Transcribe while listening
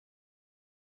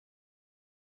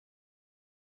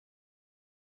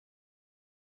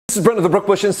This is Brent of the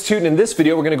Brookbush Institute, and in this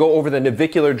video we're going to go over the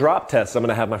navicular drop test. I'm going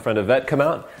to have my friend Yvette come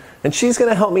out, and she's going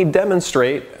to help me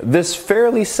demonstrate this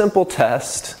fairly simple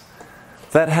test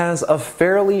that has a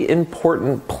fairly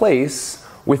important place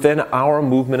within our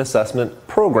movement assessment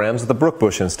programs at the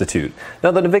Brookbush Institute.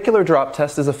 Now, the navicular drop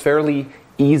test is a fairly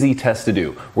easy test to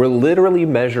do. We're literally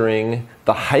measuring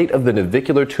the height of the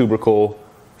navicular tubercle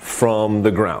from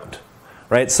the ground,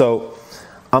 right? So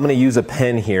I'm going to use a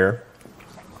pen here,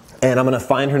 and I'm going to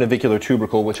find her navicular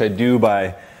tubercle, which I do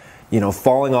by,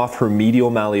 falling off her medial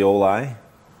malleoli,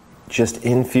 just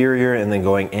inferior, and then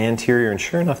going anterior. And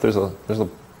sure enough, there's a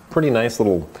pretty nice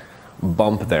little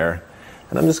bump there.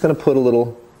 And I'm just going to put a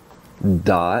little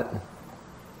dot.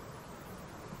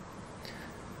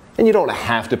 And you don't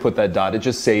have to put that dot. It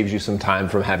just saves you some time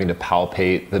from having to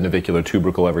palpate the navicular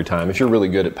tubercle every time. If you're really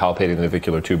good at palpating the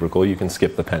navicular tubercle, you can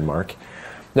skip the pen mark.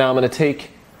 Now I'm going to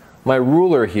take my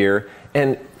ruler here,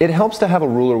 and it helps to have a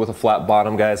ruler with a flat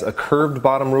bottom, guys. A curved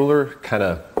bottom ruler, kind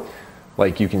of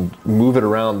like you can move it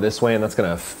around this way, and that's going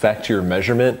to affect your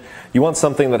measurement. You want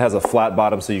something that has a flat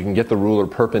bottom so you can get the ruler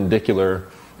perpendicular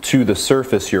to the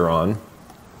surface you're on.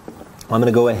 I'm going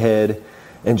to go ahead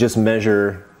and just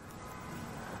measure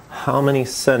how many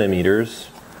centimeters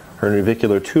her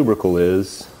navicular tubercle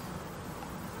is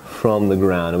from the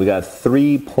ground. And we got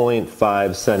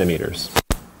 3.5 centimeters.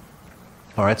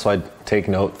 All right, so I take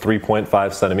note,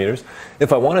 3.5 centimeters.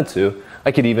 If I wanted to,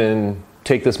 I could even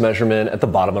take this measurement at the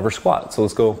bottom of her squat. So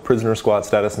let's go prisoner squat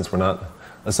status, since we're not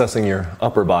assessing your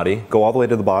upper body. Go all the way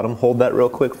to the bottom. Hold that real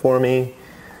quick for me.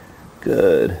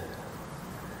 Good.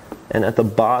 And at the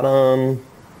bottom,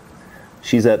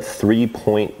 she's at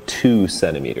 3.2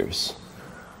 centimeters.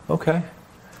 Okay,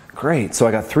 great. So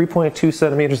I got 3.2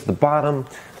 centimeters at the bottom,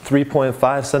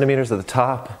 3.5 centimeters at the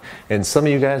top. And some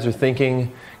of you guys are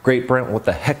thinking, great, Brent, what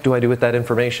the heck do I do with that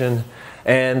information?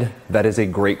 And that is a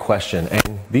great question,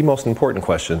 and the most important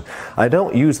question. I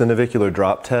don't use the navicular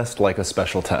drop test like a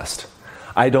special test.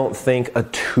 I don't think a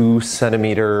 2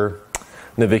 centimeter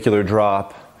navicular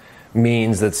drop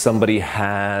means that somebody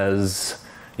has,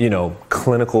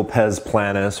 clinical pes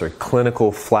planus or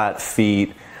clinical flat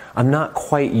feet. I'm not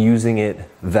quite using it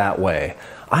that way.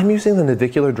 I'm using the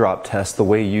navicular drop test the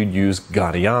way you'd use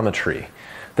goniometry.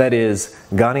 That is,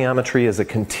 goniometry is a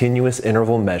continuous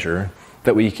interval measure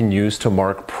that we can use to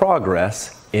mark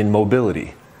progress in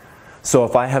mobility. So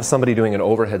if I have somebody doing an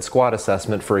overhead squat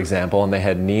assessment, for example, and they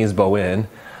had knees bow in,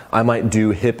 I might do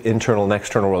hip internal and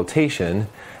external rotation.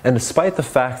 And despite the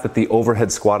fact that the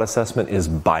overhead squat assessment is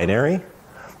binary,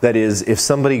 that is, if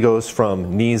somebody goes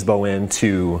from knees bow in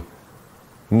to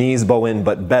knees bow in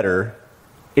but better,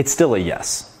 it's still a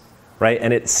yes, right?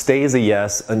 And it stays a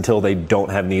yes until they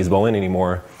don't have knees bow in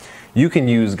anymore. You can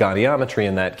use goniometry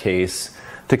in that case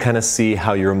to kind of see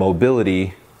how your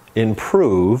mobility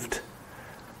improved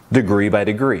degree by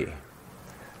degree.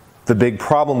 The big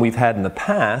problem we've had in the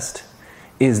past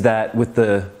is that with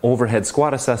the overhead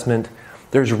squat assessment,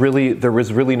 there was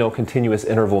really no continuous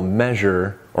interval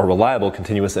measure or reliable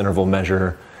continuous interval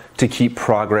measure to keep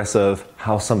progress of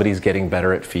how somebody's getting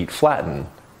better at feet flatten.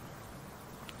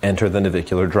 Enter the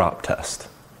navicular drop test.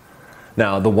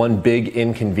 Now, the one big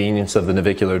inconvenience of the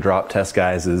navicular drop test,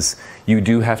 guys, is you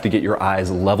do have to get your eyes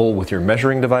level with your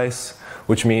measuring device,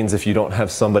 which means if you don't have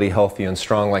somebody healthy and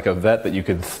strong like Yvette that you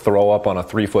could throw up on a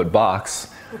 3-foot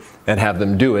box and have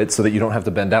them do it so that you don't have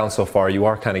to bend down so far, you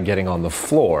are kind of getting on the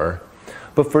floor.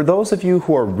 But for those of you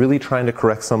who are really trying to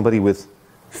correct somebody with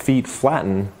feet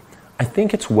flatten, I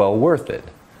think it's well worth it,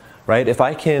 right? If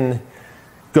I can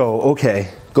go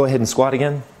ahead and squat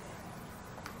again.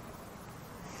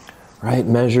 Right,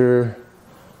 measure,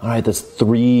 all right, that's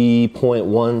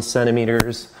 3.1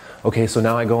 centimeters. Okay, so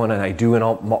now I go in and I do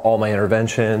all my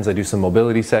interventions, I do some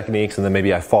mobility techniques, and then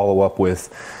maybe I follow up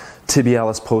with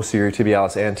tibialis posterior,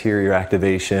 tibialis anterior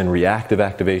activation, reactive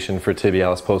activation for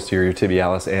tibialis posterior,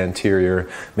 tibialis anterior.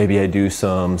 Maybe I do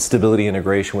some stability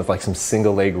integration with like some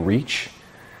single leg reach.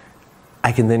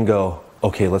 I can then go,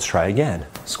 okay, let's try again.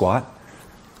 Squat.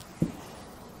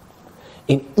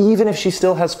 And even if she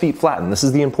still has feet flattened, this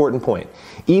is the important point,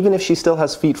 even if she still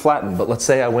has feet flattened, but let's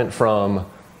say I went from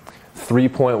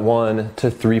 3.1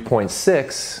 to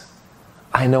 3.6,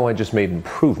 I know I just made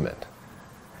improvement.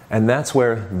 And that's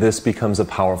where this becomes a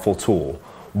powerful tool.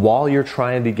 While you're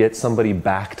trying to get somebody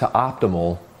back to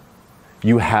optimal,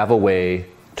 you have a way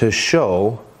to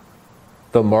show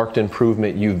the marked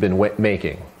improvement you've been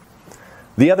making.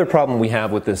 The other problem we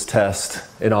have with this test,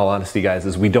 in all honesty, guys,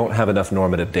 is we don't have enough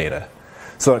normative data.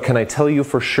 So can I tell you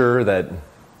for sure that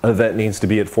Yvette needs to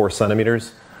be at 4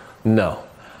 centimeters? No.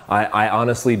 I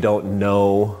honestly don't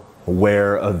know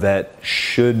where Yvette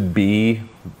should be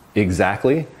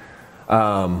exactly.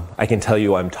 I can tell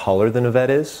you I'm taller than a vet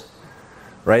is,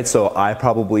 right? So I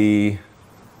probably,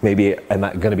 maybe I'm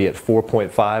going to be at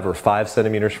 4.5 or 5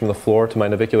 centimeters from the floor to my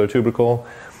navicular tubercle.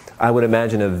 I would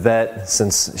imagine a vet,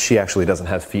 since she actually doesn't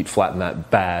have feet flattened that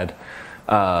bad,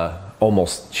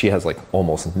 she has like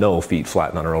almost no feet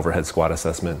flattened on her overhead squat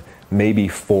assessment. Maybe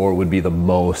 4 would be the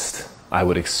most I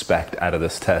would expect out of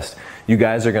this test. You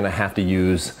guys are going to have to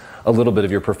use a little bit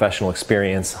of your professional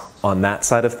experience on that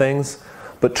side of things,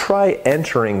 but try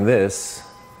entering this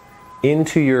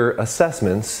into your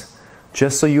assessments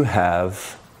just so you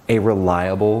have a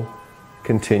reliable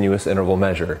continuous interval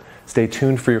measure. Stay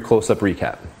tuned for your close-up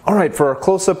recap. All right, for our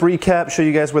close-up recap, show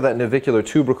you guys where that navicular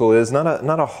tubercle is. Not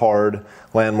a hard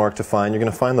landmark to find. You're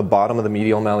going to find the bottom of the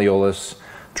medial malleolus,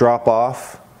 drop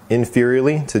off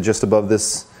inferiorly to just above the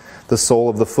sole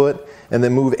of the foot, and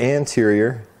then move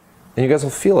anterior, and you guys will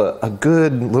feel a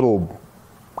good little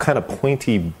kind of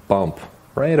pointy bump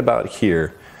right about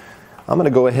here. I'm going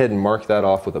to go ahead and mark that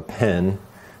off with a pen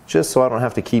just so I don't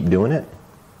have to keep doing it.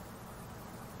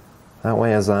 That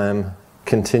way, as I'm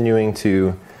continuing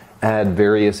to add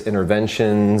various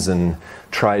interventions and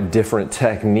try different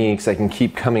techniques, I can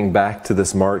keep coming back to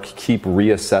this mark, keep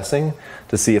reassessing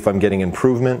to see if I'm getting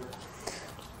improvement.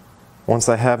 Once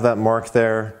I have that mark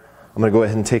there, I'm going to go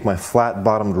ahead and take my flat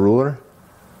bottomed ruler,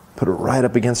 put it right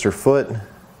up against her foot,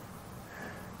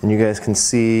 and you guys can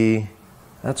see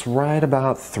that's right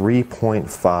about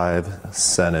 3.5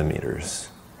 centimeters.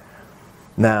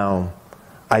 Now,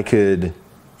 I could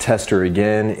test her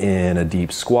again in a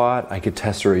deep squat. I could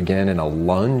test her again in a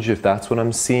lunge if that's what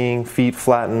I'm seeing, feet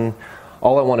flatten.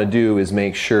 All I want to do is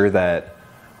make sure that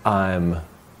I'm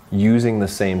using the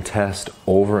same test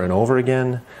over and over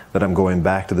again, that I'm going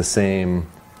back to the same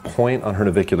point on her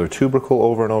navicular tubercle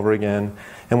over and over again,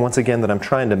 and once again that I'm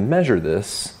trying to measure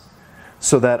this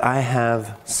so that I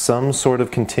have some sort of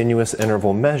continuous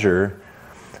interval measure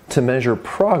to measure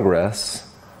progress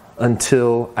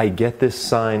until I get this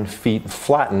sign feet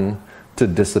flatten to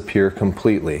disappear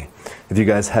completely. If you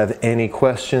guys have any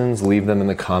questions, leave them in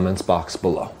the comments box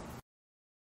below.